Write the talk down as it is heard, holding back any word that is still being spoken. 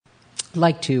I'd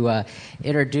like to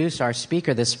introduce our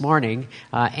speaker this morning,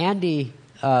 Andy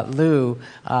Liu.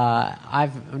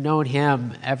 I've known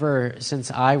him ever since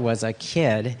I was a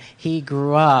kid. He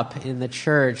grew up in the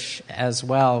church as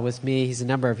well with me. He's a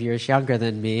number of years younger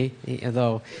than me,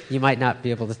 although you might not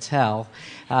be able to tell.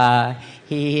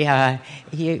 He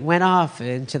went off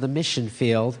into the mission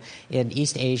field in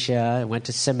East Asia, went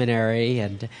to seminary,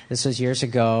 and this was years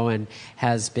ago, and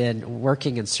has been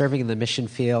working and serving in the mission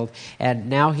field. And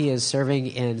now he is serving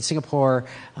in Singapore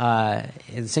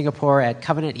at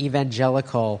Covenant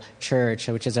Evangelical Church,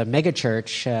 which is a mega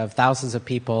church of thousands of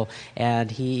people.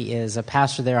 And he is a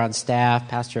pastor there on staff,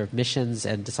 pastor of missions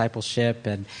and discipleship,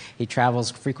 and he travels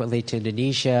frequently to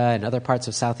Indonesia and other parts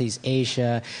of Southeast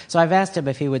Asia. So I've asked him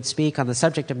if he would speak on the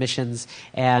subject of missions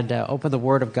and open the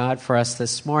Word of God for us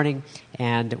this morning.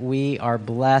 And we are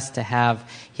blessed to have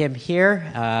him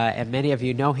here. And many of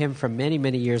you know him from many,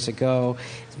 many years ago.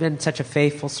 He's been such a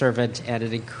faithful servant and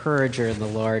an encourager in the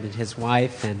Lord, and his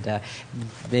wife and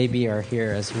baby are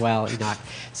here as well, Enoch.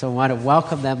 So I want to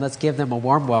welcome them. Let's give them a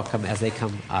warm welcome as they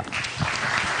come up.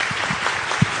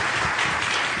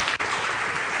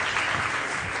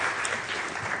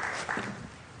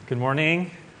 Good morning.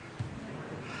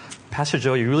 Pastor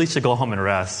Joe, you really should go home and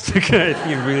rest. You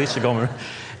really should go home.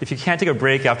 If you can't take a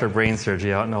break after brain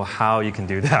surgery, I don't know how you can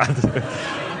do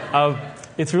that.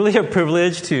 It's really a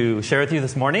privilege to share with you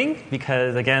this morning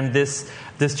because, again, this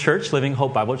church, Living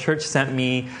Hope Bible Church, sent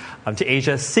me to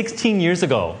Asia 16 years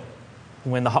ago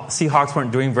when the Seahawks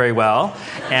weren't doing very well,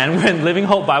 and when Living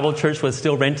Hope Bible Church was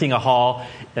still renting a hall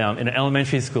in an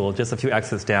elementary school just a few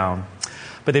exits down.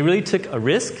 But they really took a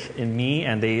risk in me,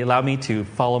 and they allowed me to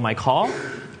follow my call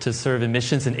to serve in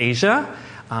missions in Asia.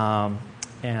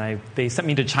 They sent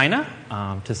me to China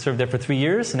to serve there for 3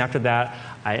 years. And after that,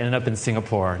 I ended up in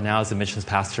Singapore, now as a missions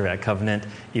pastor at Covenant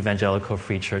Evangelical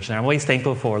Free Church. And I'm always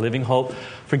thankful for Living Hope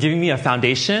for giving me a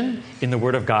foundation in the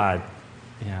Word of God.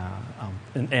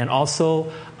 And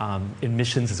also in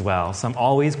missions as well. So I'm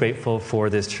always grateful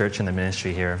for this church and the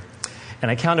ministry here.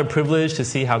 And I count it a privilege to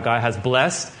see how God has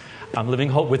blessed Living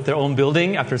Hope with their own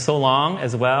building after so long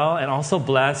as well, and also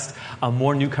blessed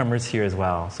more newcomers here as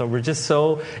well. So we're just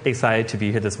so excited to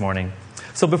be here this morning.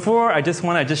 So before, I just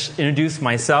want to introduce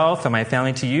myself and my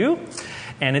family to you.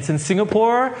 And it's in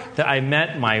Singapore that I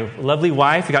met my lovely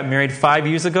wife. We got married 5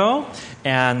 years ago.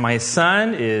 And my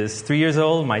son is 3 years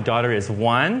old. My daughter is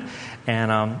 1.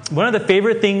 And one of the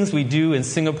favorite things we do in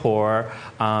Singapore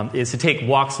is to take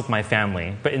walks with my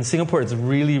family. But in Singapore, it's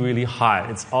really, really hot.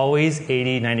 It's always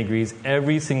 80, 90 degrees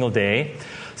every single day.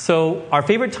 So our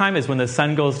favorite time is when the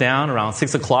sun goes down around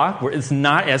 6 o'clock, where it's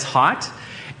not as hot.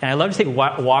 And I love to take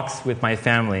walks with my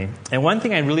family. And one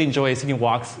thing I really enjoy is taking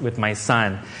walks with my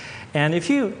son. And if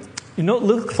you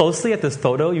look closely at this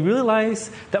photo, you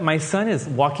realize that my son is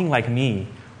walking like me,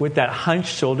 with that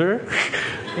hunched shoulder,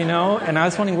 and I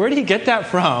was wondering, where did he get that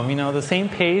from? The same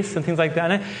pace and things like that.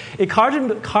 And it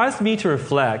caused me to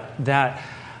reflect that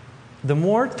the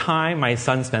more time my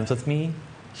son spends with me,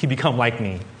 he becomes like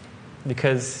me,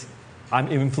 because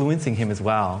I'm influencing him as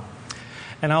well.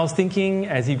 And I was thinking,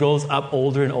 as he grows up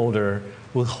older and older,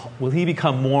 will he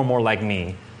become more and more like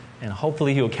me? And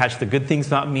hopefully he'll catch the good things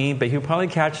about me, but he'll probably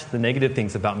catch the negative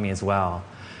things about me as well.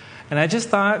 And I just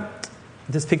thought,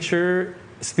 this picture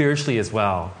spiritually as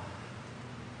well.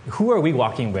 Who are we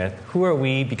walking with? Who are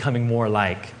we becoming more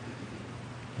like?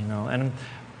 And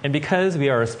because we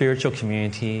are a spiritual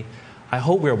community, I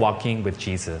hope we're walking with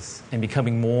Jesus and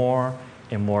becoming more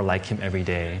and more like him every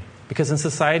day. Because in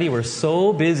society, we're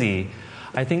so busy,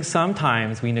 I think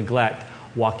sometimes we neglect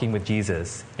walking with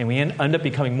Jesus, and we end up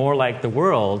becoming more like the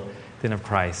world than of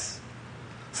Christ.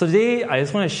 So today, I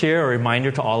just want to share a reminder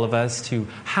to all of us to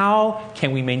how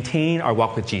can we maintain our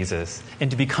walk with Jesus and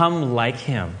to become like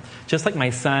him, just like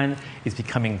my son is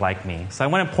becoming like me. So I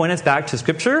want to point us back to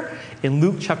Scripture in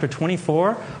Luke chapter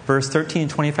 24, verse 13 and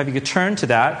 25. You could turn to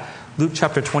that, Luke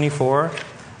chapter 24,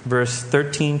 verse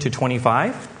 13 to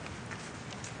 25.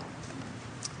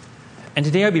 And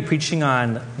today I'll be preaching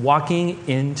on walking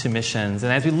into missions.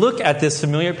 And as we look at this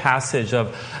familiar passage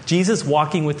of Jesus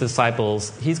walking with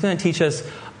disciples, he's going to teach us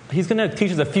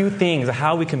a few things of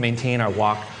how we can maintain our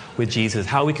walk with Jesus,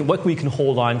 what we can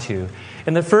hold on to.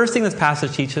 And the first thing this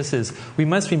passage teaches us is we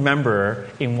must remember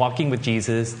in walking with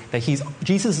Jesus that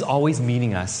Jesus is always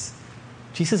meeting us.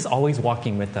 Jesus is always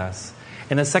walking with us.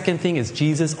 And the second thing is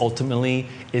Jesus ultimately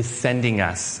is sending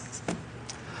us.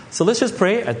 So let's just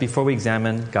pray before we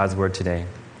examine God's Word today.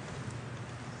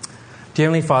 Dear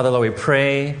Heavenly Father, Lord, we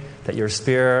pray that your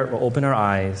Spirit will open our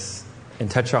eyes and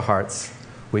touch our hearts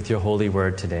with your holy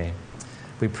Word today.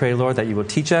 We pray, Lord, that you will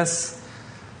teach us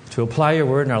to apply your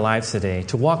word in our lives today,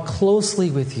 to walk closely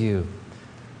with you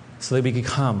so that we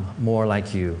become more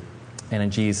like you. And in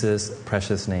Jesus'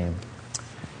 precious name,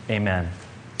 amen.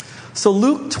 So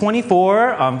Luke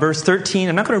 24, verse 13,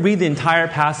 I'm not going to read the entire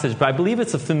passage, but I believe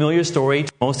it's a familiar story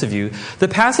to most of you. The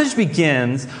passage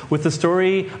begins with the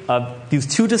story of these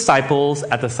two disciples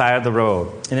at the side of the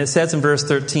road. And it says in verse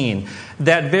 13,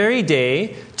 that very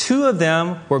day, two of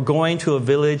them were going to a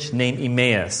village named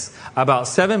Emmaus, about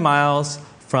 7 miles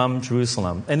from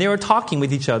Jerusalem. And they were talking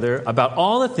with each other about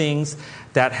all the things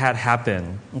that had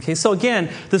happened. Okay, so again,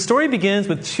 the story begins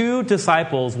with two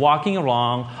disciples walking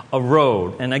along a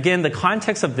road. And again, the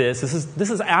context of this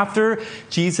is after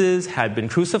Jesus had been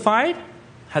crucified,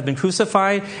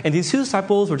 and these two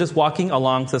disciples were just walking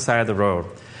along to the side of the road.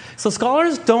 So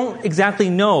scholars don't exactly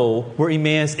know where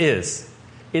Emmaus is.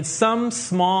 It's some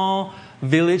small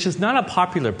village. It's not a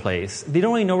popular place. They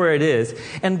don't really know where it is.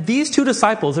 And these two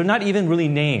disciples are not even really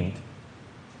named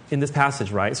in this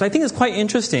passage, right? So I think it's quite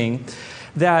interesting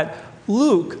that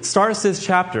Luke starts this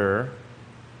chapter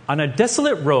on a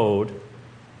desolate road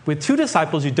with two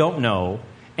disciples you don't know,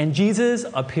 and Jesus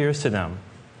appears to them.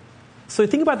 So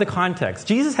think about the context.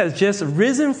 Jesus has just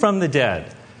risen from the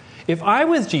dead. If I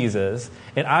was Jesus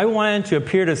and I wanted to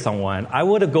appear to someone, I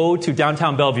would have go to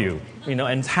downtown Bellevue,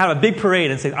 and have a big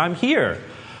parade and say, I'm here.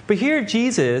 But here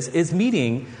Jesus is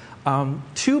meeting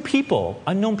two people,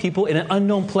 unknown people in an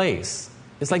unknown place.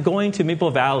 It's like going to Maple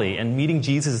Valley and meeting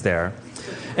Jesus there.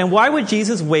 And why would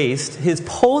Jesus waste his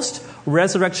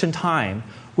post-resurrection time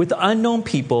with unknown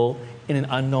people in an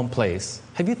unknown place?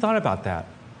 Have you thought about that?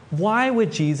 Why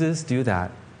would Jesus do that?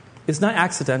 It's not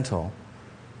accidental.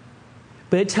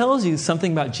 But it tells you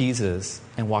something about Jesus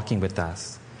and walking with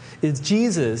us.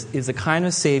 Jesus is the kind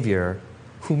of Savior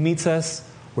who meets us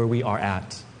where we are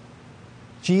at.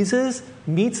 Jesus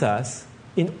meets us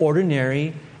in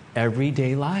ordinary,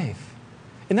 everyday life.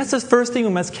 And that's the first thing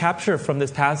we must capture from this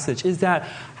passage, is that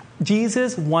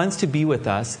Jesus wants to be with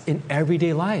us in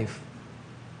everyday life.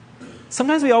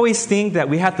 Sometimes we always think that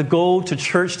we have to go to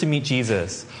church to meet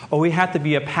Jesus, or we have to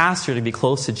be a pastor to be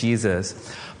close to Jesus.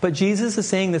 But Jesus is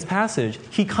saying in this passage,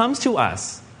 he comes to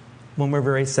us when we're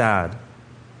very sad.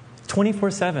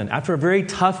 24/7. After a very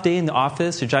tough day in the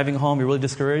office, you're driving home, you're really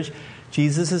discouraged,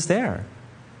 Jesus is there.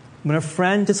 When a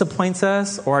friend disappoints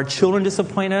us or our children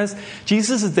disappoint us,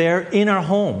 Jesus is there in our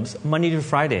homes Monday to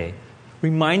Friday,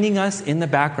 reminding us in the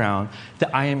background that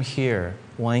I am here,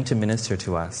 wanting to minister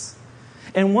to us.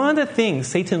 And one of the things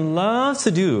Satan loves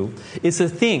to do is to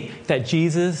think that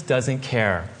Jesus doesn't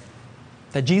care.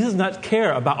 That Jesus does not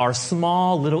care about our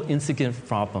small, little, insignificant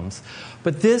problems.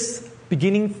 But this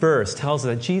beginning verse tells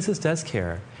us that Jesus does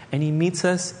care, and he meets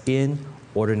us in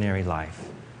ordinary life,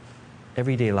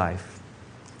 everyday life.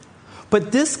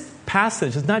 But this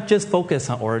passage does not just focus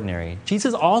on ordinary.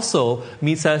 Jesus also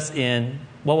meets us in,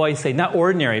 what will I say, not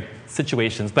ordinary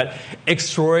situations, but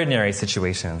extraordinary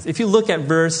situations. If you look at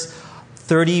verse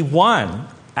 31,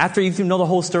 after you know the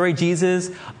whole story, Jesus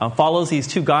follows these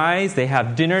two guys. They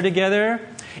have dinner together,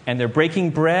 and they're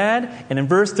breaking bread. And in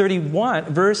verse 31,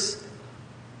 verse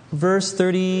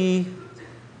 31,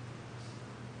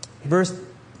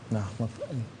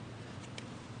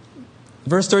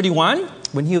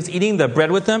 when he was eating the bread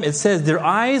with them, it says their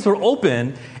eyes were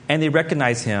open and they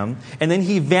recognized him, and then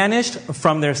he vanished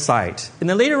from their sight. And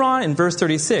then later on in verse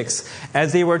 36,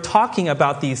 as they were talking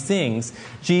about these things,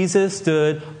 Jesus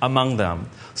stood among them.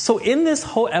 So in this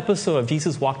whole episode of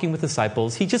Jesus walking with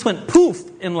disciples, he just went poof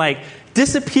and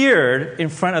disappeared in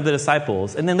front of the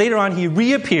disciples. And then later on he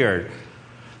reappeared.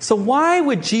 So why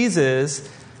would Jesus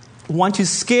want to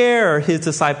scare his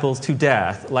disciples to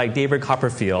death like David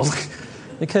Copperfield?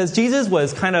 Because Jesus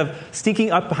was kind of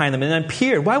sneaking up behind them and then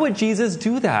appeared. Why would Jesus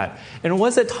do that? And what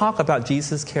does it talk about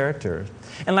Jesus' character?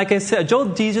 And like I said,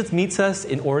 though Jesus meets us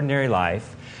in ordinary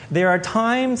life, there are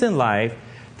times in life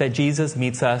that Jesus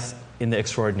meets us in the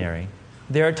extraordinary.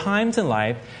 There are times in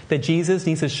life that Jesus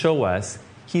needs to show us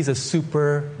he's a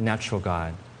supernatural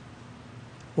God.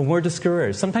 When we're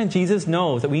discouraged, sometimes Jesus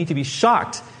knows that we need to be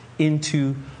shocked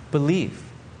into belief.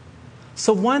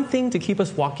 So one thing to keep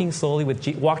us walking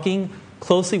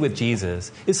closely with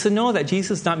Jesus is to know that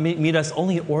Jesus does not meet us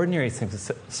only in ordinary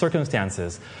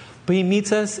circumstances, but he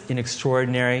meets us in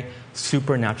extraordinary,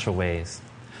 supernatural ways.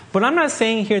 But I'm not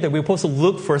saying here that we're supposed to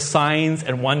look for signs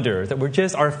and wonders,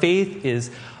 that our faith is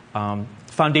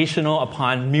foundational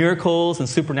upon miracles and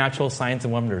supernatural signs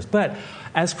and wonders. But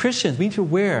as Christians, we need to be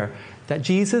aware that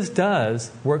Jesus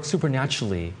does work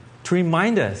supernaturally to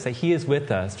remind us that he is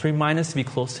with us, to remind us to be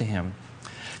close to him.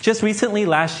 Just recently,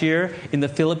 last year, in the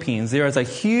Philippines, there was a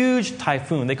huge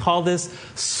typhoon. They call this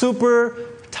Super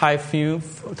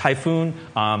Typhoon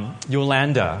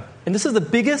Yolanda. And this is the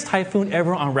biggest typhoon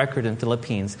ever on record in the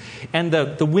Philippines. And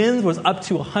the wind was up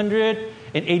to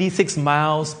 186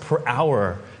 miles per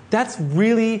hour. That's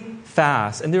really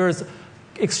fast. And there was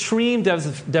extreme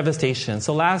devastation.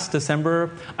 So last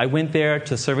December, I went there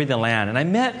to survey the land. And I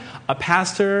met a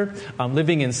pastor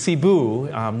living in Cebu,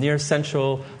 near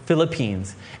central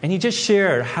Philippines. And he just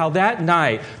shared how that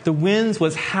night the winds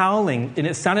was howling and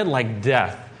it sounded like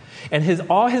death. And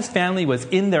all his family was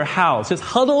in their house, just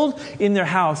huddled in their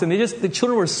house. And the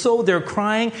children were they're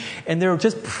crying and they were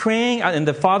just praying. And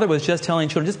the father was just telling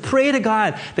children, just pray to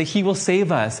God that he will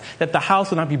save us, that the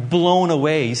house will not be blown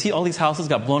away. You see, all these houses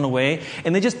got blown away.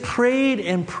 And they just prayed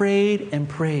and prayed and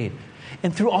prayed.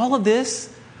 And through all of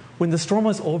this, when the storm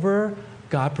was over,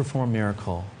 God performed a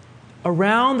miracle.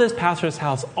 Around this pastor's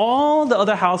house, all the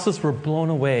other houses were blown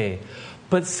away.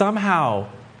 But somehow,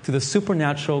 through the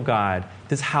supernatural God,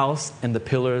 this house and the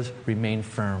pillars remain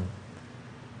firm.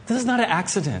 This is not an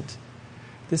accident.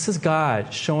 This is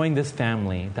God showing this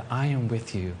family that I am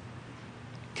with you.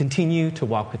 Continue to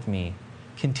walk with me.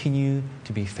 Continue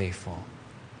to be faithful.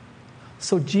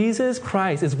 So Jesus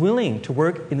Christ is willing to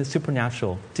work in the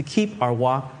supernatural to keep our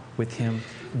walk with him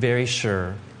very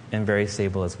sure and very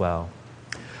stable as well.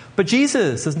 But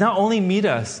Jesus does not only meet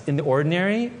us in the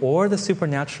ordinary or the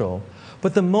supernatural,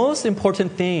 but the most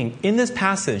important thing in this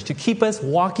passage to keep us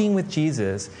walking with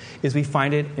Jesus is we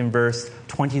find it in verse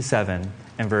 27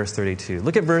 and verse 32.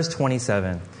 Look at verse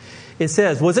 27. It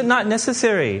says, "Was it not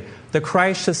necessary that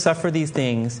Christ should suffer these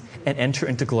things and enter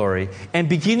into glory? And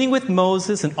beginning with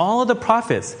Moses and all of the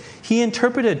prophets, he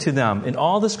interpreted to them in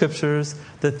all the scriptures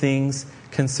the things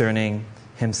concerning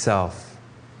himself."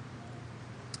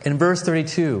 In verse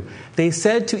 32, they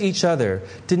said to each other,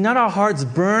 "Did not our hearts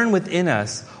burn within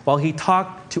us while he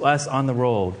talked to us on the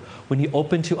road, when he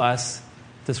opened to us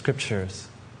the scriptures?"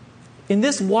 In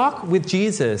this walk with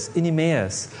Jesus in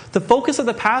Emmaus, the focus of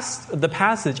the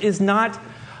passage is not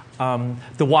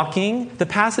the walking. The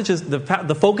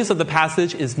focus of the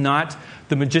passage is not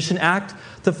the magician act.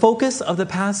 The focus of the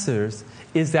passage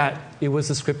is that it was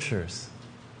the scriptures.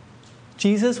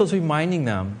 Jesus was reminding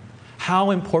them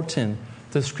how important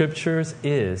the scriptures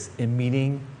is in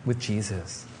meeting with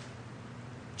Jesus.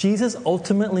 Jesus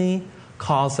ultimately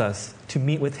calls us to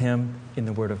meet with him in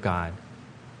the Word of God.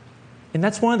 And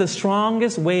that's one of the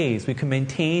strongest ways we can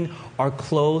maintain our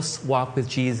close walk with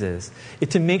Jesus, is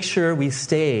to make sure we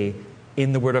stay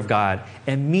in the Word of God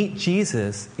and meet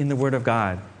Jesus in the Word of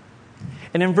God.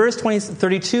 And in verse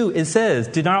 32, it says,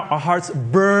 "Did not our hearts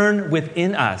burn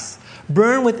within us?"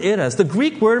 Burn within us. The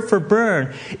Greek word for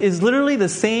burn is literally the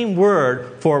same word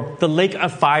for the lake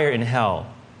of fire in hell.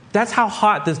 That's how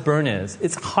hot this burn is.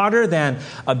 It's hotter than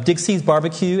Dixie's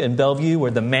Barbecue in Bellevue,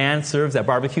 where the man serves that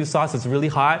barbecue sauce. It's really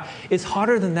hot. It's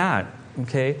hotter than that,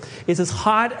 okay? It's as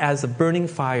hot as a burning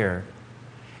fire.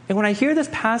 And when I hear this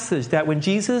passage, that when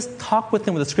Jesus talked with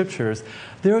them with the scriptures,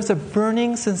 there was a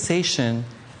burning sensation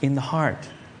in the heart.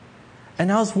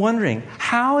 And I was wondering,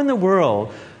 how in the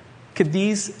world could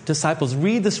these disciples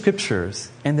read the scriptures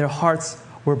and their hearts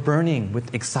were burning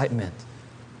with excitement?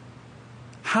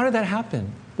 How did that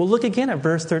happen? Well, look again at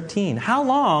verse 13. How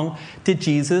long did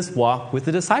Jesus walk with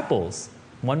the disciples?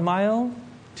 1 mile?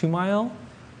 2 mile?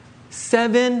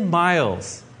 7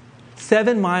 miles.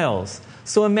 7 miles.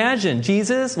 So imagine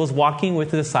Jesus was walking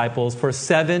with the disciples for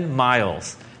 7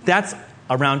 miles. That's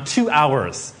around 2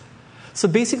 hours. So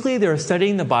basically, they were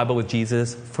studying the Bible with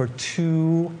Jesus for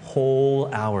 2 whole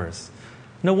hours.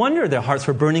 No wonder their hearts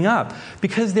were burning up,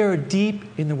 because they were deep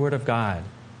in the Word of God.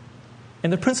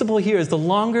 And the principle here is the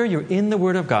longer you're in the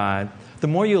Word of God, the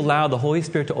more you allow the Holy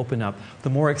Spirit to open up, the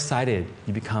more excited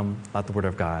you become about the Word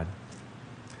of God.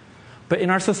 But in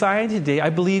our society today, I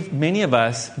believe many of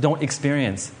us don't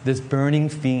experience this burning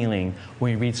feeling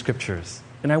when we read scriptures.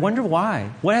 And I wonder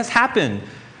why. What has happened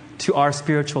to our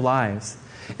spiritual lives?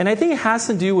 And I think it has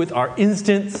to do with our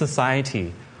instant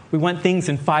society. We want things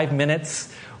in 5 minutes.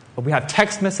 We have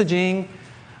text messaging.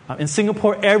 In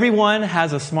Singapore, everyone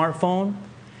has a smartphone.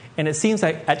 And it seems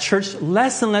like at church,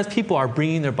 less and less people are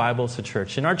bringing their Bibles to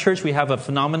church. In our church, we have a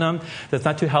phenomenon that's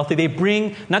not too healthy. They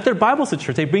bring not their Bibles to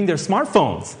church, they bring their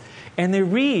smartphones. And they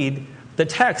read the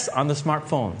text on the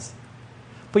smartphones.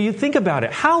 But you think about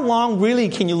it. How long really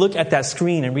can you look at that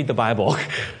screen and read the Bible?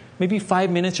 Maybe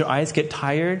 5 minutes, your eyes get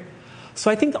tired.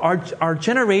 So I think our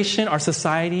generation, our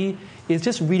society, is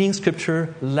just reading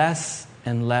Scripture less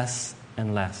and less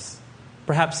and less.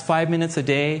 Perhaps 5 minutes a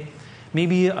day,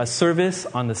 maybe a service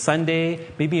on the Sunday,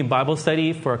 maybe in Bible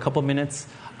study for a couple minutes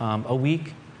a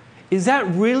week. Is that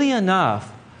really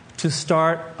enough to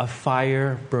start a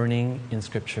fire burning in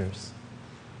Scriptures?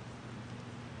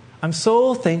 I'm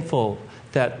so thankful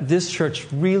that this church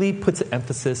really puts an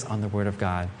emphasis on the Word of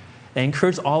God. I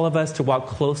encourage all of us to walk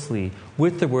closely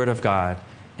with the Word of God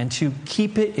and to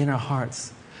keep it in our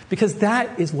hearts, because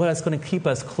that is what is going to keep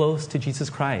us close to Jesus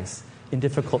Christ in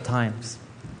difficult times.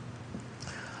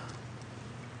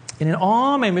 And in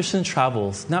all my mission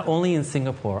travels, not only in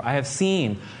Singapore, I have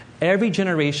seen every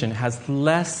generation has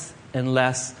less and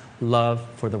less love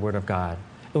for the Word of God.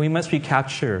 And we must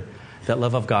recapture that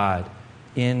love of God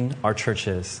in our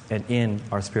churches and in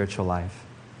our spiritual life.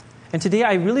 And today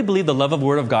I really believe the love of the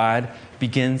Word of God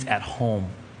begins at home.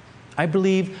 I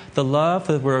believe the love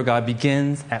for the Word of God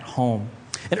begins at home.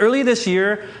 And early this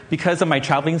year, because of my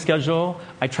traveling schedule,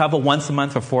 I travel once a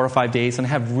month for 4 or 5 days, and I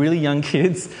have really young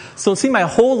kids. So see, my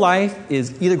whole life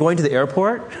is either going to the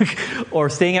airport or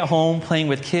staying at home playing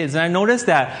with kids. And I noticed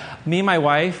that me and my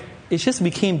wife, it just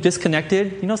became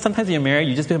disconnected. You know, sometimes when you're married,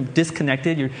 you just become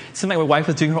disconnected. It seemed like my wife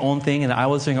was doing her own thing and I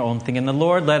was doing her own thing. And the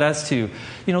Lord led us to,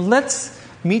 let's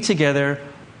meet together.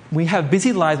 We have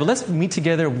busy lives, but let's meet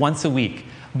together once a week,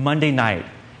 Monday night,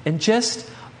 and just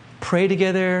pray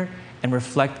together and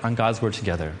reflect on God's Word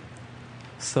together.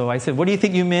 So I said, what do you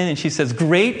think, Yumin? And she says,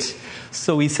 great.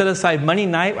 So we set aside Monday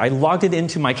night. I logged it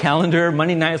into my calendar.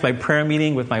 Monday night is my prayer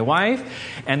meeting with my wife.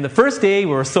 And the first day,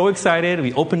 we were so excited.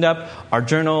 We opened up our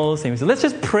journals and we said, let's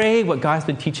just pray what God's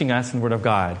been teaching us in the Word of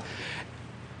God.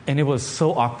 And it was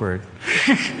so awkward.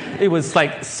 It was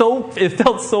it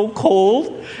felt so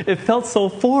cold. It felt so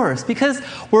forced because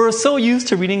we're so used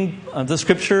to reading the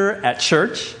scripture at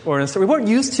church, we weren't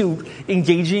used to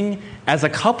engaging as a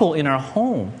couple in our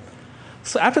home.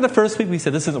 So after the first week, we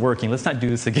said, this isn't working. Let's not do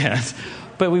this again.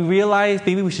 But we realized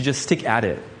maybe we should just stick at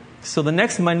it. So the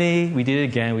next Monday, we did it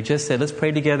again. We just said, let's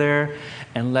pray together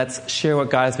and let's share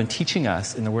what God has been teaching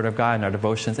us in the Word of God in our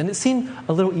devotions. And it seemed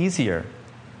a little easier.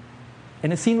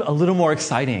 And it seemed a little more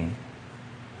exciting.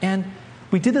 And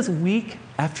we did this week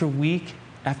after week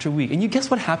after week. And you guess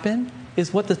what happened?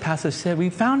 Is what this passage said. We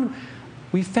found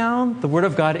the Word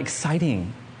of God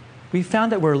exciting. We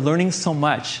found that we're learning so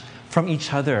much from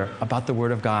each other about the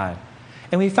Word of God.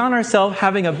 And we found ourselves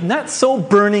having a not so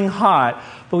burning hot,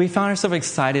 but we found ourselves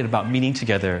excited about meeting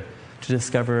together to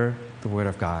discover the Word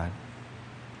of God.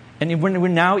 And we're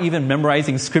now even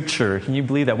memorizing Scripture. Can you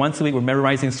believe that once a week we're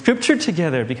memorizing Scripture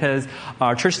together because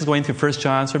our church is going through 1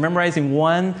 John. So we're memorizing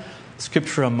one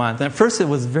Scripture a month. And at first it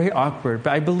was very awkward,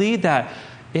 but I believe that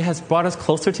it has brought us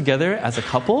closer together as a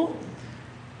couple.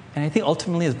 And I think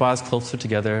ultimately it's brought us closer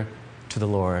together to the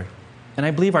Lord. And I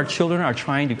believe our children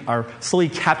are slowly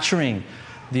capturing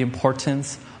the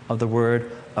importance of the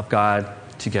Word of God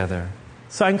together.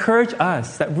 So I encourage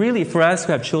us that really for us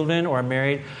who have children or are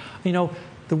married,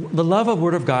 the love of the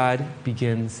Word of God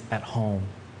begins at home.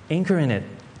 Anchor in it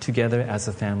together as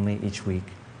a family each week.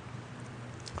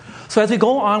 So as we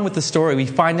go on with the story, we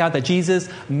find out that Jesus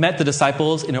met the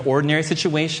disciples in an ordinary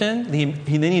situation. Then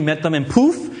he met them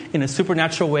in a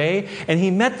supernatural way. And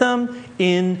he met them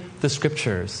in the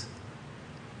Scriptures.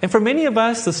 And for many of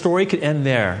us, the story could end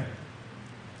there.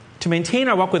 To maintain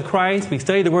our walk with Christ, we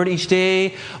study the Word each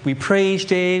day, we pray each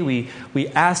day, we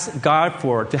ask God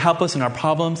to help us in our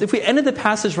problems. If we ended the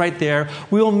passage right there,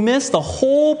 we will miss the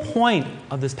whole point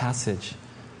of this passage.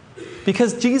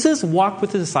 Because Jesus walked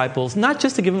with the disciples, not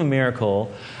just to give them a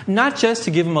miracle, not just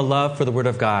to give them a love for the Word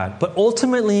of God, but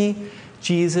ultimately,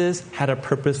 Jesus had a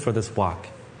purpose for this walk.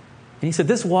 And he said,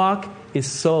 this walk is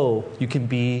so you can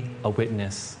be a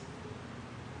witness.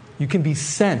 You can be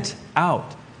sent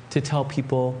out to tell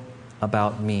people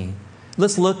about me.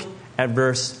 Let's look at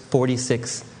verse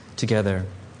 46 together.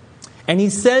 And he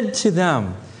said to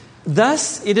them,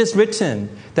 thus it is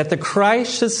written that the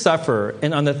Christ should suffer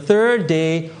and on the third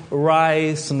day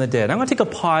rise from the dead. I'm going to take a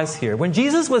pause here. When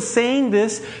Jesus was saying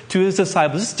this to his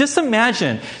disciples, just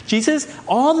imagine,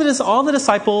 all the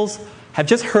disciples have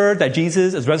just heard that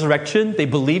Jesus is resurrection. They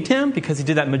believed him because he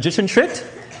did that magician trick.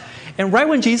 And right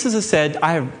when Jesus has said,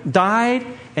 I have died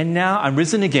and now I'm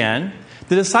risen again,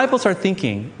 the disciples are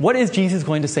thinking, what is Jesus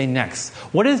going to say next?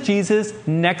 What is Jesus'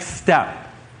 next step?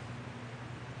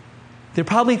 They're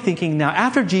probably thinking, now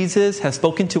after Jesus has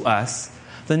spoken to us,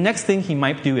 the next thing he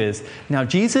might do is, now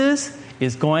Jesus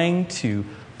is going to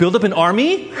build up an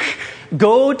army,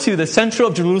 go to the center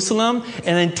of Jerusalem, and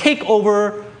then take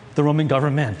over the Roman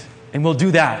government. And we'll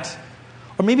do that.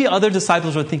 Or maybe other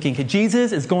disciples were thinking, okay,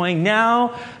 Jesus is going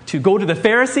now to go to the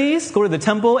Pharisees, go to the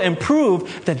temple, and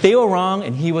prove that they were wrong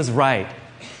and he was right.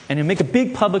 And he'll make a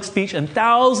big public speech, and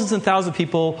thousands of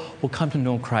people will come to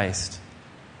know Christ.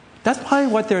 That's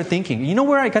probably what they're thinking. You know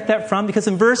where I got that from? Because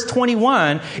in verse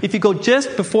 21, if you go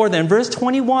just before then, verse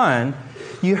 21,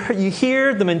 you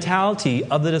hear the mentality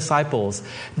of the disciples.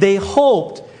 They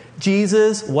hoped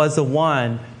Jesus was the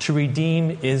one to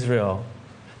redeem Israel.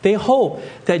 They hoped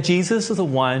that Jesus was the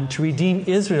one to redeem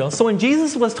Israel. So when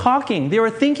Jesus was talking, they were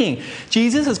thinking,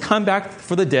 Jesus has come back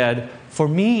for the dead for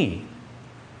me.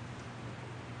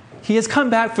 He has come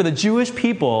back for the Jewish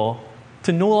people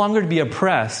to no longer be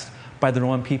oppressed by the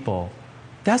Roman people.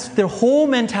 That's their whole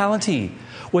mentality,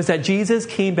 was that Jesus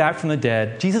came back from the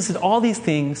dead. Jesus did all these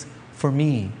things for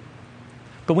me.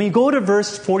 But when you go to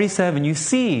verse 47, you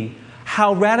see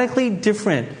how radically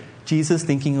different Jesus'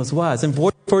 thinking was. In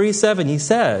verse 47, he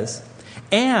says,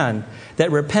 and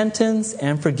that repentance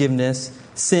and forgiveness,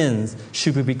 sins,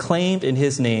 should be proclaimed in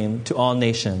his name to all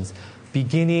nations,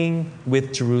 beginning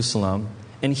with Jerusalem.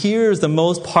 And here's the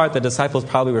most part the disciples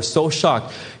probably were so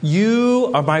shocked.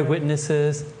 You are my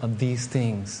witnesses of these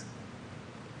things.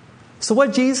 So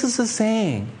what Jesus is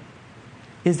saying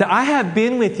is that I have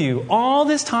been with you all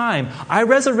this time. I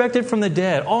resurrected from the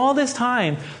dead all this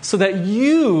time so that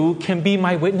you can be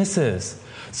my witnesses,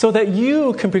 so that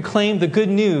you can proclaim the good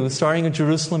news starting in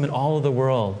Jerusalem and all of the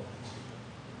world.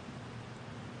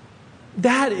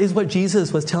 That is what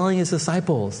Jesus was telling his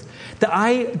disciples. That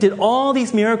I did all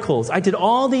these miracles. I did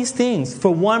all these things for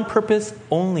one purpose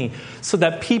only, so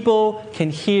that people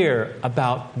can hear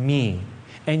about me.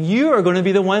 And you are going to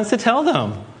be the ones to tell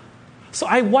them. So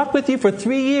I walked with you for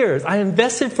 3 years. I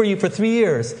invested for you for 3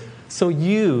 years so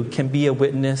you can be a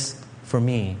witness for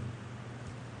me.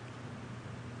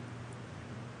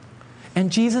 And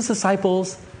Jesus'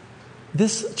 disciples,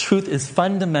 this truth is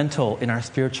fundamental in our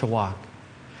spiritual walk.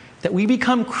 That we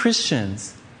become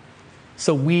Christians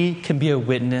so we can be a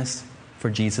witness for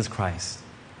Jesus Christ.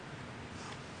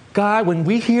 God,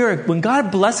 when God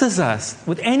blesses us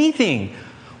with anything,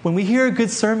 when we hear a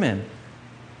good sermon,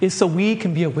 is so we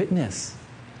can be a witness.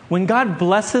 When God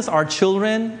blesses our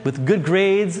children with good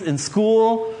grades in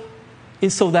school,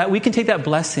 is so that we can take that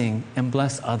blessing and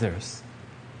bless others.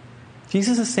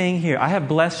 Jesus is saying here, I have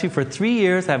blessed you for 3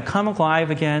 years, I have come alive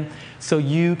again, so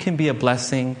you can be a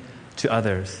blessing to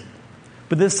others.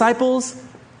 But the disciples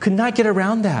could not get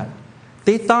around that.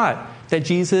 They thought that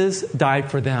Jesus died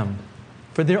for them,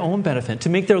 for their own benefit, to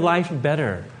make their life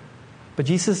better. But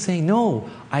Jesus is saying, no,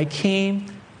 I came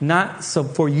not so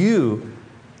for you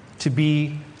to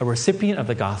be a recipient of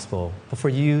the gospel, but for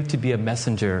you to be a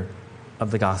messenger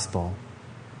of the gospel.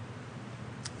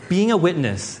 Being a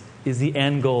witness is the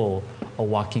end goal of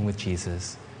walking with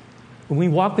Jesus. When we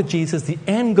walk with Jesus, the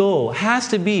end goal has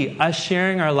to be us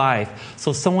sharing our life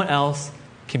so someone else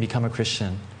can become a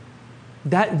Christian.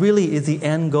 That really is the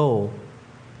end goal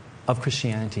of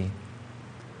Christianity.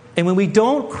 And when we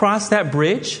don't cross that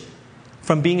bridge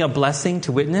from being a blessing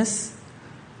to witness,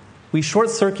 we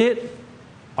short-circuit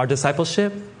our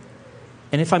discipleship.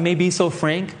 And if I may be so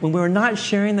frank, when we're not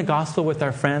sharing the gospel with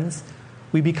our friends,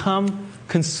 we become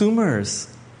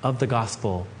consumers of the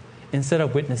gospel instead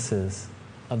of witnesses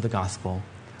of the gospel.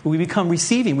 We become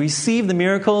receiving. We receive the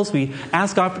miracles. We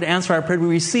ask God to answer our prayer. We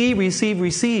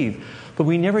receive. But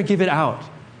we never give it out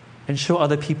and show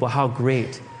other people how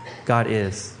great God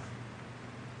is.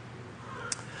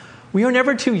 We are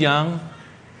never too young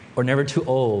or never too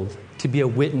old to be a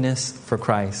witness for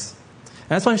Christ.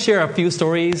 And I just want to share a few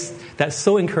stories that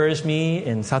so encouraged me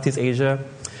in Southeast Asia.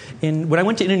 When I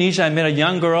went to Indonesia, I met a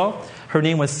young girl. Her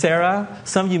name was Sarah.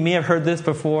 Some of you may have heard this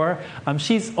before.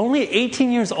 She's only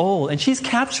 18 years old, and she's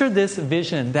captured this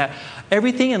vision that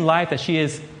everything in life that she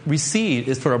has received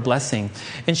is for a blessing.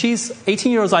 And she's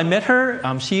 18 years old. I met her.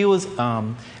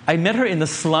 I met her in the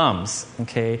slums,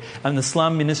 okay? In the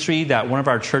slum ministry that one of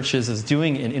our churches is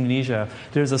doing in Indonesia.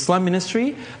 There's a slum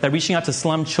ministry that's reaching out to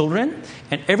slum children.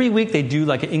 And every week they do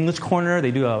like an English corner.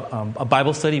 They do a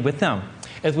Bible study with them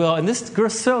as well. And this girl,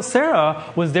 Sarah,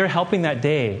 was there helping that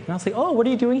day. And I was like, oh, what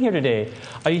are you doing here today?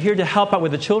 Are you here to help out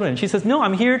with the children? She says, no,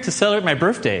 I'm here to celebrate my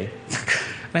birthday.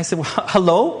 And I said, well,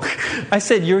 hello? I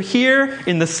said, you're here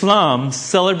in the slums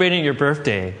celebrating your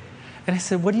birthday. And I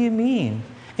said, what do you mean?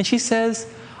 And she says,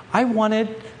 I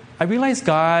realized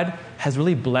God has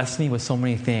really blessed me with so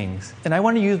many things. And I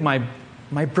want to use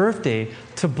my birthday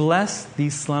to bless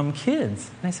these slum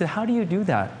kids. And I said, how do you do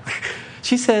that?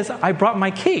 She says, I brought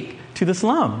my cake to the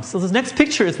slums. So this next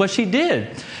picture is what she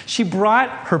did. She brought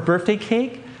her birthday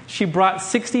cake. She brought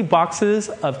 60 boxes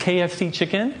of KFC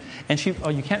chicken. And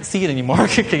you can't see it anymore.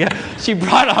 She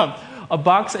brought a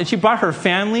box, and she brought her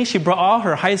family. She brought all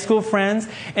her high school friends,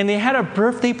 and they had a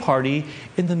birthday party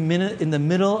in the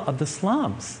middle of the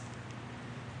slums.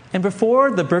 And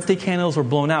before the birthday candles were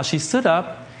blown out, she stood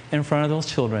up in front of those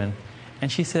children,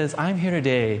 and she says, I'm here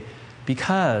today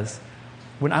because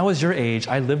when I was your age,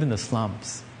 I lived in the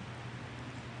slums.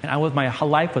 And my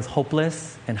life was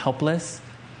hopeless and helpless.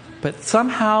 But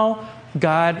somehow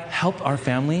God helped our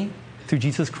family through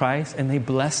Jesus Christ, and they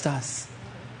blessed us.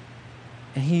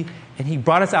 And he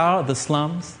brought us out of the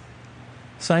slums.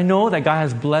 So I know that God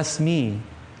has blessed me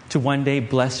to one day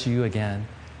bless you again.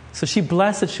 So she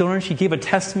blessed the children. She gave a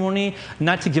testimony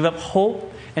not to give up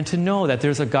hope and to know that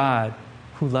there's a God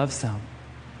who loves them.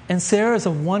 And Sarah is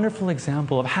a wonderful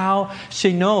example of how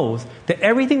she knows that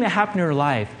everything that happened in her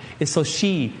life is so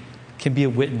she can be a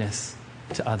witness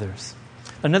to others.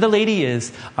 Another lady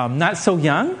is not so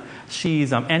young.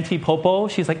 She's Auntie Popo.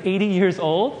 She's like 80 years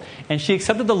old. And she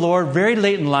accepted the Lord very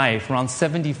late in life, around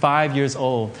 75 years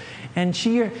old. And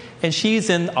she's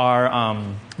in our,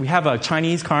 we have a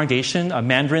Chinese congregation, a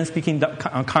Mandarin-speaking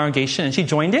congregation, and she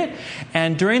joined it.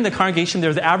 And during the congregation, there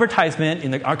was an advertisement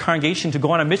in our congregation to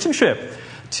go on a mission trip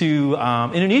to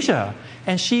Indonesia.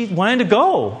 And she wanted to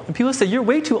go. And people said, you're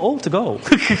way too old to go.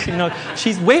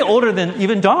 She's way older than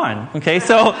even Dawn. Okay,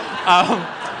 so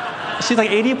she's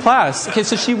like 80 plus. Okay,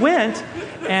 so she went,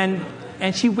 and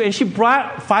she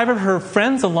brought 5 of her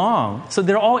friends along. So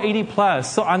they're all 80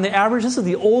 plus. So on the average, this is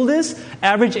the oldest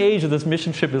average age of this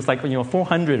mission trip is like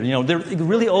 400. They're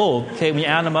really old. Okay, when you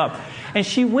add them up. And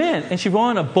she went, and she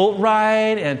went on a boat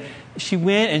ride, and she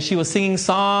went and she was singing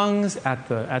songs at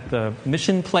the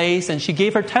mission place, and she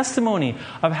gave her testimony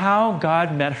of how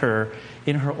God met her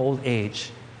in her old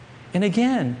age. And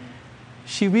again,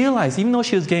 she realized, even though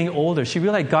she was getting older, she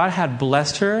realized God had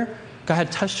blessed her, God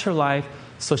had touched her life,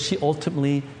 so she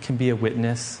ultimately can be a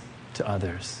witness to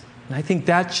others. And I think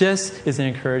that just is an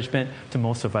encouragement to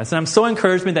most of us. And I'm so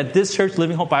encouraged that this church,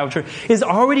 Living Hope Bible Church, is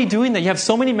already doing that. You have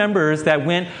so many members that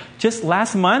went just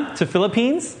last month to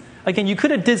Philippines. Again, you could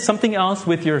have did something else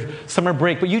with your summer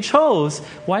break, but you chose,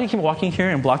 why do you keep walking here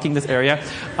and blocking this area?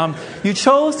 You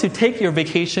chose to take your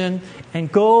vacation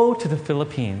and go to the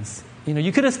Philippines.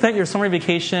 You could have spent your summer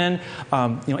vacation,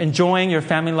 enjoying your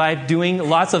family life, doing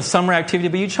lots of summer activity,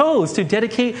 but you chose to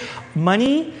dedicate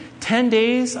money, 10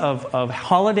 days of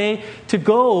holiday, to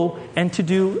go and to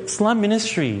do slum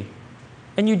ministry.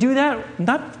 And you do that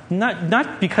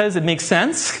not because it makes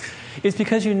sense. It's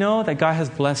because you know that God has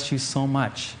blessed you so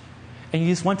much. And you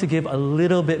just want to give a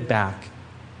little bit back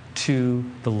to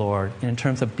the Lord in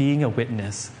terms of being a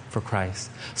witness for Christ.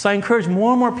 So I encourage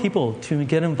more and more people to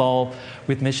get involved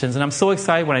with missions. And I'm so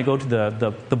excited when I go to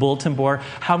the bulletin board,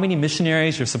 how many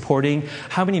missionaries you're supporting,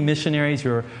 how many missionaries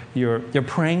you're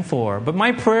praying for. But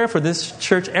my prayer for this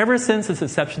church ever since its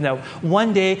inception, that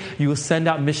one day you will send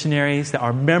out missionaries that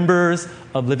are members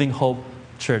of Living Hope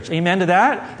Church. Amen to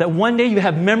that? That one day you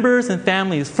have members and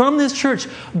families from this church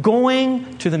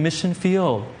going to the mission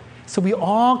field. So we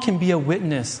all can be a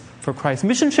witness for Christ.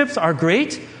 Mission trips are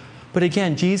great, but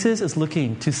again, Jesus is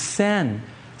looking to send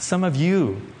some of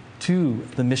you to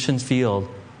the mission field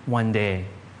one day.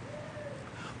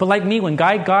 But like me, when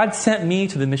God sent me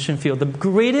to the mission field, the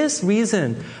greatest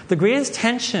reason, the greatest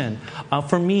tension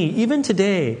for me, even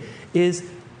today, is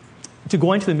to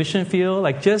go into the mission field.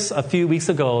 Like just a few weeks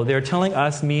ago, they were telling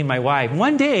us, me and my wife,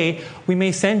 one day we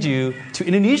may send you to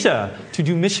Indonesia to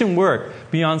do mission work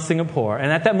beyond Singapore.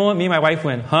 And at that moment, me and my wife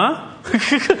went, huh?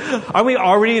 Are we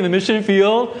already in the mission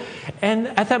field? And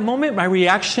at that moment, my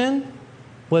reaction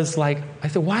was like, I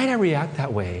said, why did I react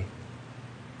that way?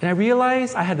 And I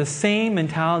realized I had the same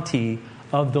mentality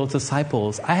of those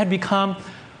disciples. I had become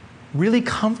really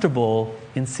comfortable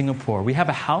in Singapore. We have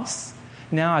a house.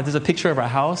 Now, there's a picture of our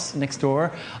house next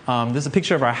door. There's a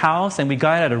picture of our house, and we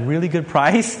got it at a really good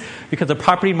price because the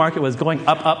property market was going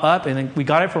up, and then we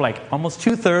got it for like almost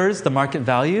 2/3 the market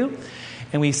value.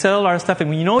 And we settled our stuff, and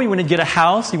when you want to get a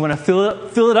house, you want to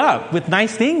fill it up with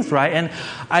nice things, right? And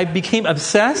I became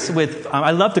obsessed with,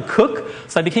 I love to cook,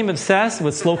 so I became obsessed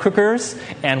with slow cookers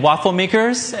and waffle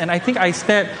makers, and I think I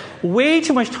spent way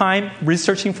too much time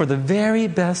researching for the very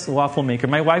best waffle maker.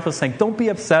 My wife was saying, don't be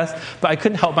obsessed, but I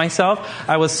couldn't help myself.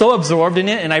 I was so absorbed in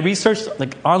it, and I researched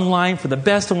online for the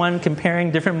best one, comparing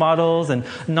different models and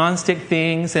non-stick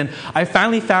things, and I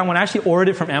finally found one. I actually ordered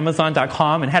it from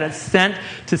Amazon.com and had it sent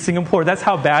to Singapore. That's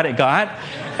how bad it got.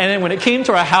 And then when it came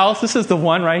to our house, this is the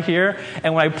one right here,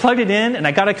 and when I plugged it in, and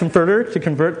I got a converter to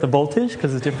convert the voltage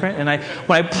because it's different, and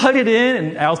when I plugged it in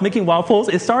and I was making waffles,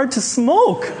 it started to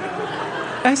smoke.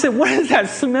 And I said, what is that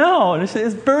smell? And I said,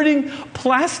 it's burning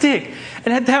plastic.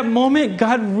 And at that moment,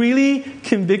 God really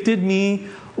convicted me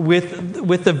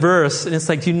with the verse. And it's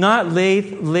like, do not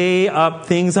lay up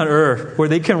things on earth where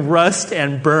they can rust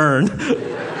and burn.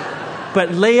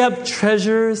 But lay up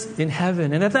treasures in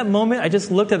heaven. And at that moment, I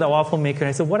just looked at the waffle maker and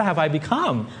I said, what have I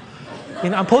become?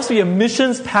 I'm supposed to be a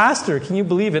missions pastor. Can you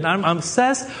believe it? I'm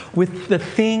obsessed with the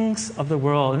things of the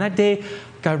world. And that day,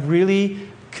 God really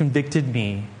convicted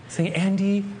me, saying,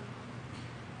 Andy,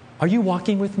 are you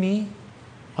walking with me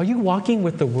are you walking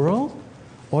with the world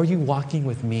or are you walking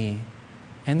with me?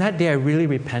 And that day I really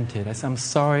repented. I said, I'm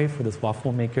sorry for this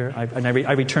waffle maker.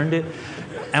 I returned it.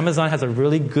 Amazon has a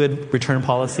really good return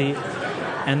policy.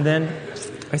 And then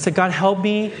I said, God, help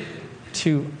me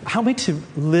to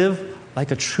live like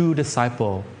a true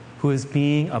disciple who is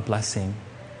being a blessing.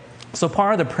 So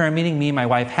part of the prayer meeting me and my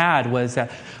wife had was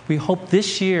that we hope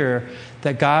this year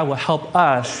that God will help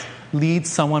us lead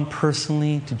someone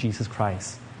personally to Jesus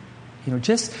Christ.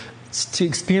 Just to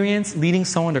experience leading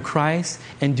someone to Christ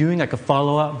and doing like a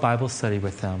follow-up Bible study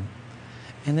with them.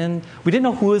 And then we didn't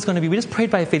know who it was going to be. We just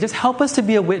prayed by faith. Just help us to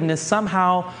be a witness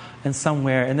somehow and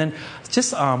somewhere. And then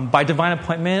just by divine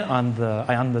appointment on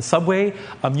the subway,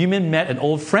 Yumin met an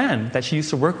old friend that she used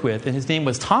to work with, and his name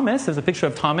was Thomas. There's a picture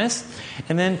of Thomas.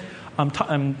 And then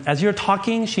as you were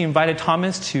talking, she invited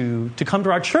Thomas to come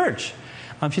to our church.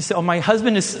 She said, my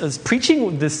husband is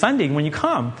preaching this Sunday when you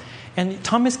come. And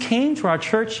Thomas came to our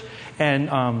church,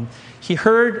 and he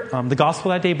heard the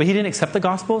gospel that day, but he didn't accept the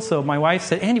gospel. So my wife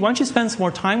said, Andy, why don't you spend some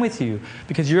more time with you?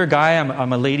 Because you're a guy,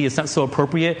 I'm a lady, it's not so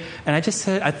appropriate. And I just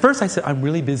said, at first I said, I'm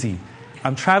really busy.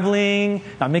 I'm traveling,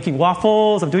 I'm making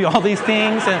waffles, I'm doing all these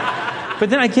things. But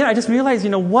then again, I just realized,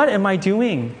 what am I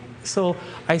doing? So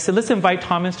I said, let's invite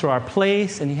Thomas to our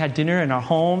place, and he had dinner in our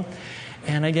home.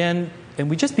 And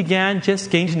we just began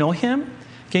getting to know him,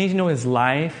 getting to know his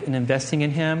life and investing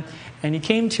in him. And he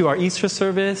came to our Easter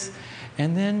service,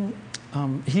 and then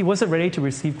he wasn't ready to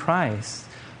receive Christ.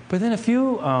 But then a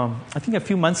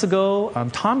few months ago,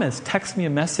 Thomas texted me a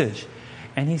message,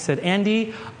 and he said,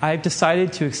 Andy, I've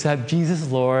decided to accept Jesus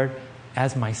Lord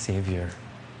as my Savior.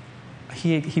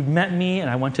 He met me, and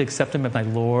I want to accept him as my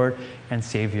Lord and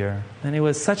Savior. And it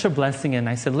was such a blessing, and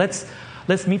I said, let's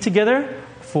meet together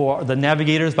for the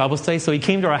Navigators Bible study. So he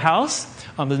came to our house.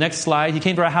 The next slide, he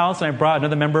came to our house, and I brought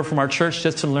another member from our church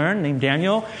just to learn, named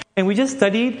Daniel. And we just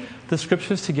studied the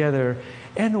scriptures together.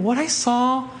 And what I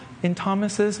saw in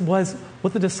Thomas's was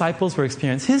what the disciples were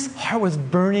experiencing. His heart was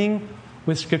burning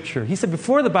with scripture. He said,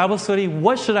 before the Bible study,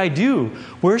 what should I do?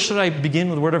 Where should I begin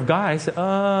with the Word of God? I said,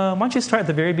 why don't you start at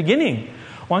the very beginning?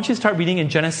 Why don't you start reading in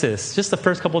Genesis, just the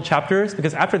first couple chapters,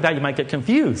 because after that you might get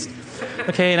confused.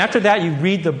 Okay, and after that you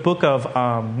read the book of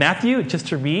Matthew, just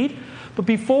to read. But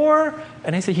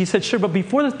he said, sure, but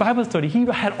before this Bible study, he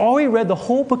had already read the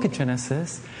whole book of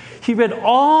Genesis. He read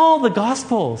all the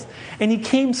Gospels, and he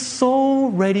came so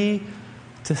ready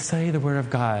to study the Word of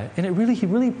God. And he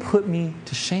really put me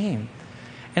to shame.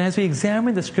 And as we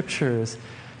examined the Scriptures,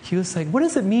 he was like, what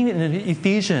does it mean in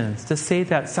Ephesians to say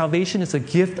that salvation is a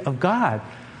gift of God,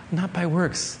 not by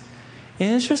works?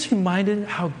 And it's just reminded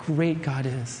how great God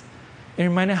is. It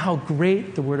reminded how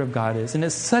great the Word of God is. And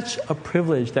it's such a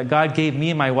privilege that God gave me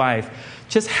and my wife,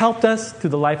 just helped us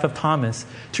through the life of Thomas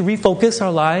to refocus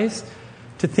our lives,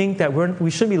 to think that we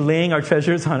shouldn't be laying our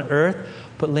treasures on earth,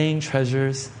 but laying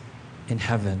treasures in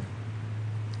heaven.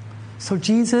 So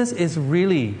Jesus is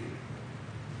really,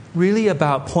 really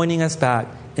about pointing us back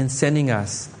and sending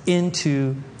us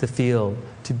into the field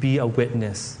to be a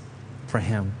witness for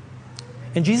Him.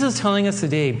 And Jesus is telling us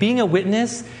today, being a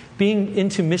witness, being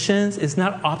into missions is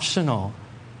not optional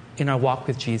in our walk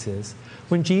with Jesus.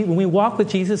 When we walk with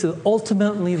Jesus, it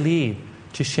ultimately leads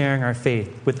to sharing our faith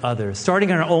with others, starting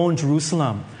in our own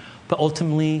Jerusalem, but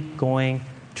ultimately going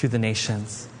to the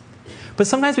nations. But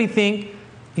sometimes we think,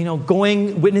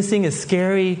 witnessing is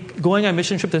scary, going on a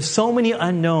mission trip, there's so many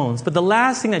unknowns. But the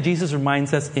last thing that Jesus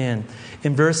reminds us in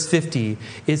verse 50,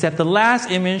 is that the last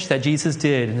image that Jesus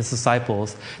did in his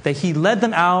disciples, that he led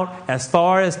them out as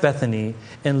far as Bethany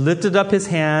and lifted up his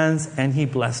hands and he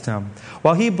blessed them.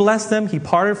 While he blessed them, he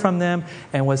parted from them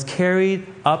and was carried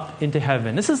up into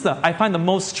heaven. This is I find the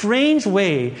most strange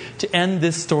way to end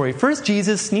this story. First,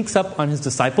 Jesus sneaks up on his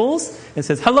disciples and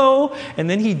says, hello, and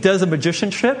then he does a magician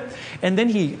trick, and then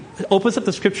he opens up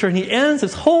the scripture and he ends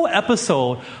this whole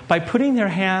episode by putting their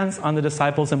hands on the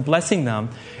disciples and blessing them,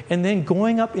 and then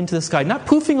going up into the sky, not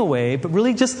poofing away, but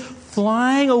really just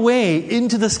flying away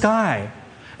into the sky.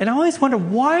 And I always wonder,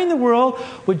 why in the world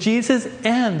would Jesus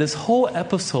end this whole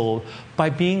episode by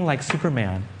being like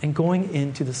Superman and going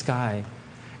into the sky?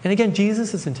 And again,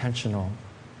 Jesus is intentional.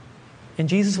 And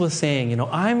Jesus was saying,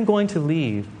 I'm going to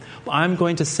leave, but I'm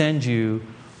going to send you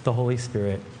the Holy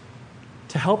Spirit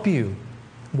to help you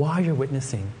while you're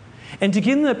witnessing. And to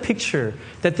give them a picture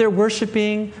that they're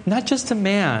worshiping not just a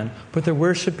man, but they're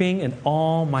worshiping an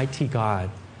almighty God.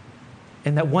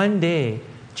 And that one day,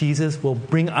 Jesus will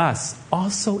bring us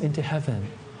also into heaven,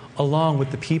 along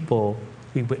with the people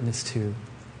we witness to.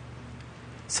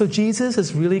 So Jesus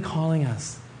is really calling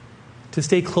us to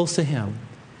stay close to Him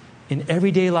in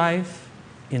everyday life,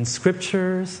 in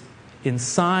scriptures, in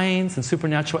signs and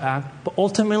supernatural acts, but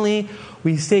ultimately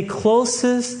we stay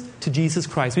closest to Jesus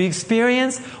Christ. We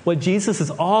experience what Jesus is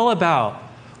all about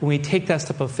when we take that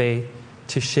step of faith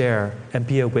to share and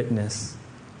be a witness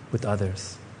with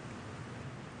others.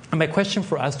 And my question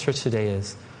for us, church, today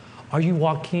is, are you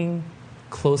walking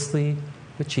closely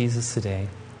with Jesus today?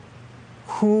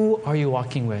 Who are you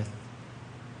walking with?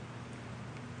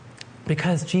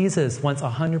 Because Jesus wants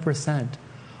 100%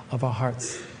 of our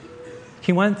hearts.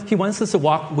 He wants us to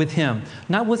walk with Him,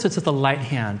 not with just a light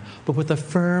hand, but with a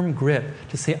firm grip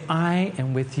to say, I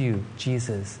am with you,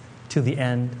 Jesus, to the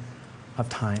end of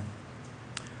time.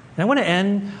 And I want to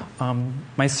end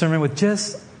my sermon with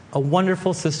just a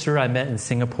wonderful sister I met in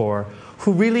Singapore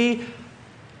who really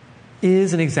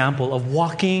is an example of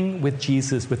walking with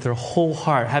Jesus with her whole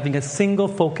heart, having a single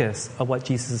focus of what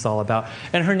Jesus is all about.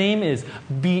 And her name is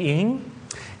Being.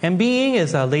 And Being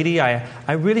is a lady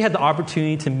I really had the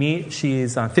opportunity to meet.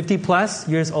 She's 50 plus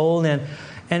years old,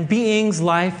 and Being's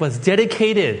life was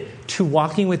dedicated to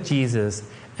walking with Jesus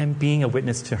and being a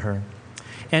witness to her.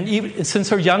 And even, since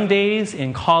her young days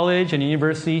in college and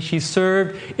university, she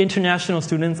served international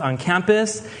students on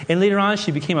campus. And later on,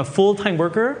 she became a full-time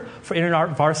worker for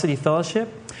InterVarsity Fellowship.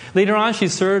 Later on, she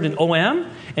served in OM,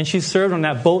 and she served on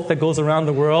that boat that goes around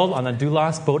the world, on the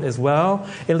Doulos boat as well.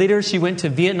 And later, she went to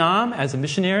Vietnam as a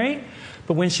missionary.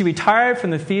 But when she retired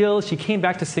from the field, she came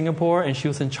back to Singapore, and she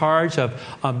was in charge of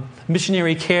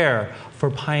missionary care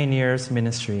for Pioneers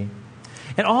Ministry.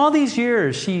 And all these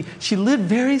years, she lived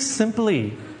very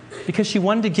simply because she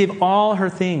wanted to give all her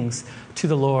things to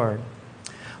the Lord.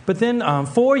 But then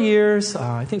 5 years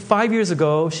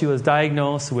ago, she was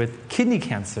diagnosed with kidney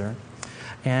cancer.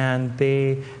 And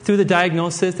through the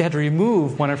diagnosis, they had to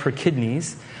remove one of her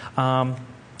kidneys. And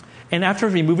after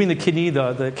removing the kidney,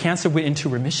 the cancer went into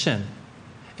remission.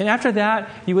 And after that,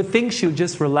 you would think she would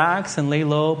just relax and lay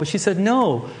low. But she said,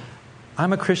 no,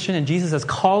 I'm a Christian and Jesus has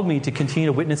called me to continue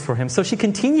to witness for Him. So she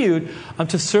continued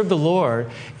to serve the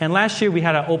Lord. And last year we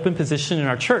had an open position in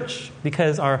our church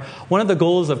because one of the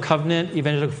goals of Covenant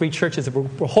Evangelical Free Church is that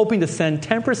we're hoping to send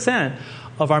 10%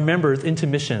 of our members into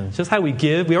missions. Just how we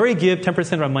give. We already give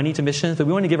 10% of our money to missions, but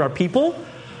we want to give our people.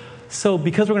 So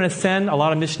because we're going to send a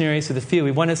lot of missionaries to the field,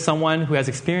 we wanted someone who has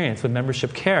experience with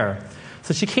membership care.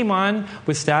 So she came on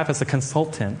with staff as a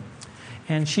consultant.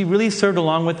 And she really served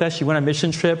along with us. She went on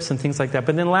mission trips and things like that.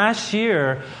 But then last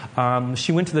year,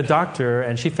 she went to the doctor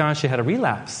and she found she had a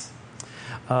relapse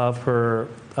of her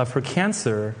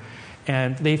cancer.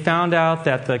 And they found out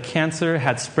that the cancer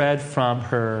had spread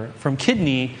from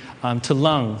kidney to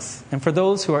lungs. And for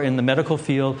those who are in the medical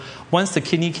field, once the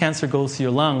kidney cancer goes to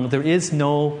your lung,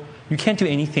 you can't do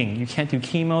anything. You can't do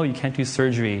chemo, you can't do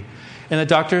surgery. And the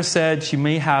doctor said she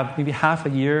may have maybe half a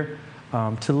year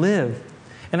to live.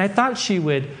 And I thought she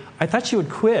would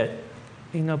quit,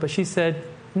 but she said,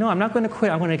 no, I'm not going to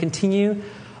quit. I'm going to continue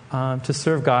to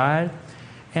serve God.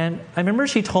 And I remember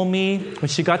she told me when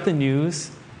she got the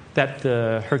news that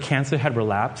her cancer had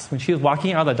relapsed, when she was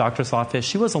walking out of the doctor's office,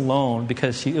 she was alone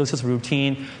because it was just a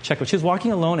routine checkup. She was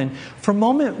walking alone, and for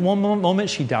one moment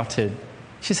she doubted.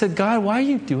 She said, God, why are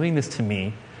you doing this to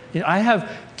me? I have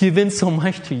given so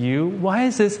much to you. Why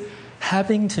is this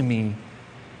happening to me?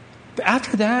 But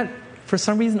after that, for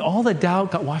some reason, all the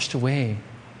doubt got washed away.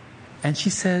 And she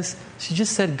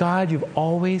just said, God, you've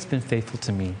always been faithful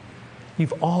to me.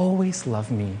 You've always loved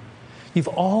me. You've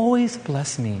always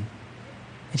blessed me.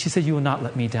 And she said, you will not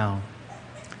let me down.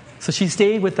 So she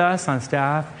stayed with us on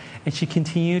staff, and she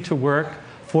continued to work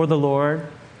for the Lord.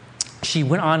 She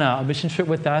went on a mission trip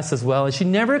with us as well. And she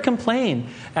never complained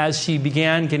as she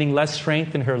began getting less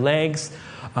strength in her legs.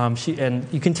 And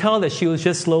you can tell that she was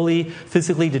just slowly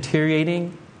physically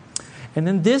deteriorating. And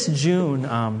then this June,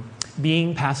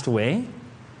 Being passed away.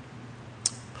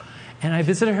 And I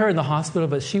visited her in the hospital,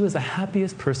 but she was the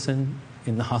happiest person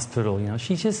in the hospital.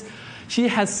 She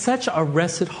had such a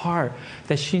rested heart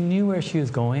that she knew where she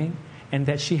was going and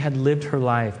that she had lived her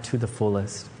life to the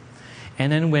fullest.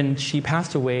 And then when she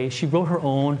passed away, she wrote her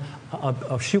own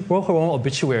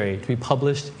obituary to be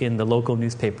published in the local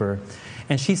newspaper.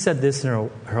 And she said this in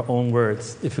her own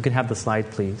words. If we could have the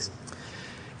slide, please.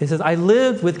 It says, I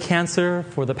lived with cancer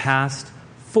for the past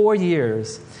 4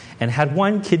 years and had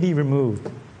one kidney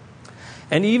removed.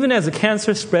 And even as the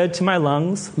cancer spread to my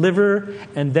lungs, liver,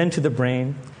 and then to the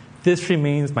brain, this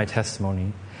remains my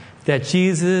testimony, that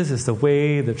Jesus is the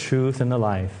way, the truth, and the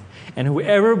life. And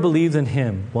whoever believes in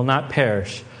Him will not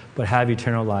perish, but have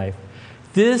eternal life.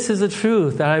 This is the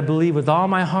truth that I believe with all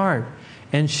my heart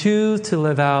and choose to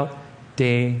live out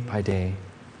day by day.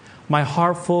 My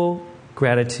heartfelt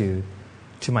gratitude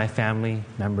to my family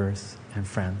members and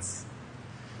friends.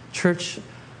 Church,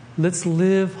 Let's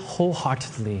live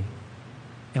wholeheartedly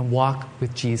and walk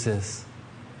with Jesus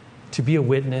to be a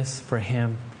witness for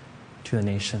him to the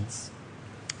nations.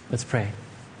 Let's pray.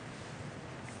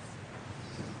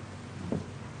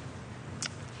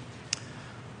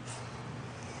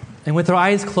 And with our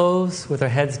eyes closed, with our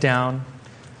heads down,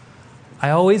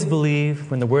 I always believe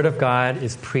when the Word of God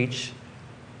is preached,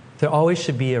 there always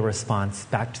should be a response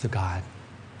back to the God.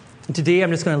 And today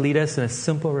I'm just going to lead us in a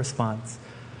simple response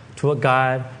to what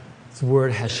God's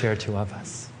Word has shared to of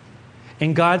us.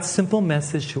 And God's simple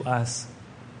message to us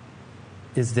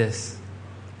is this: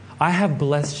 I have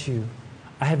blessed you.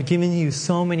 I have given you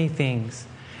so many things.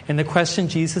 And the question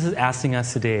Jesus is asking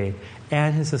us today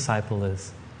and his disciple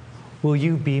is, will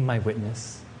you be my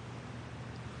witness?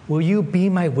 Will you be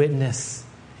my witness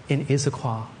in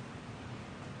Issaquah,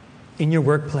 in your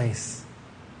workplace,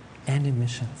 and in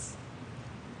missions?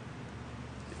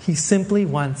 He simply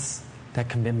wants that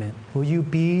commitment. Will you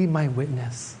be my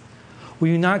witness? Will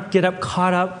you not get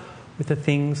caught up with the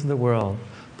things of the world,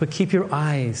 but keep your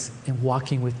eyes in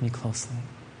walking with me closely?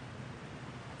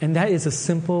 And that is a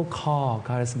simple call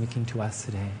God is making to us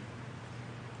today.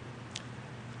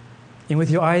 And with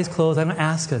your eyes closed, I'm going to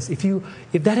ask us,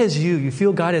 if that is you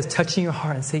feel God is touching your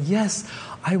heart and say, yes,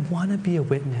 I want to be a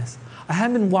witness. I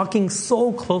haven't been walking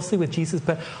so closely with Jesus,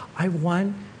 but I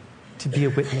want to be a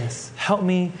witness. Help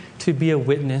me to be a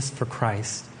witness for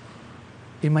Christ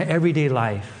in my everyday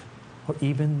life or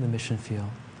even the mission field.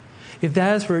 If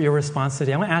that is your response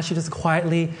today, I'm going to ask you just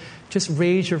quietly, just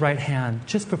raise your right hand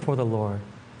just before the Lord.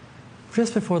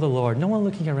 Just before the Lord. No one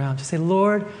looking around. Just say,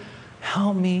 Lord,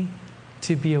 help me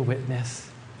to be a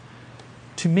witness,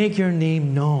 to make your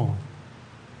name known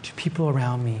to people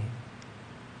around me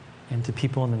and to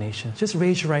people in the nations. Just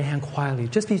raise your right hand quietly,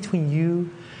 just between you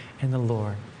and the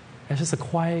Lord. It's just a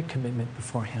quiet commitment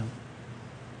before him.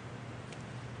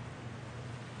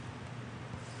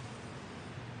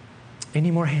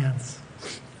 Any more hands?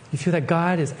 You feel that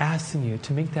God is asking you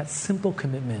to make that simple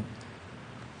commitment.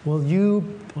 Will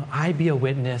I be a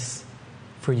witness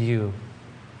for you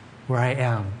where I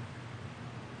am?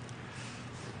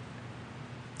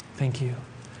 Thank you.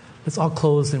 Let's all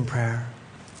close in prayer.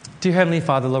 Dear Heavenly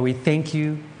Father, Lord, we thank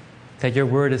you that your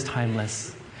word is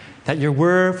timeless, that your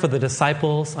word for the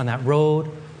disciples on that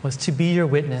road was to be your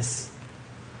witness.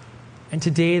 And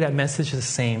today that message is the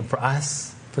same for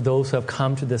us, for those who have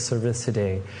come to this service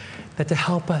today, that to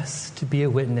help us to be a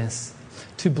witness,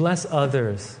 to bless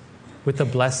others with the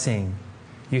blessing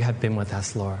you have been with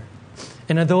us, Lord.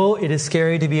 And although it is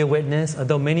scary to be a witness,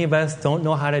 although many of us don't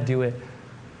know how to do it,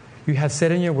 you have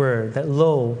said in your word that,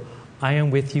 lo, I am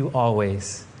with you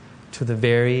always to the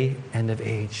very end of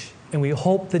age. And we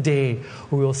hope the day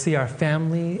where we will see our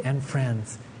family and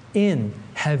friends in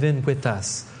heaven with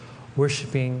us,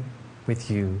 worshiping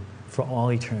with you for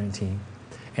all eternity.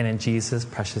 And in Jesus'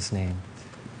 precious name,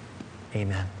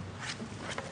 amen.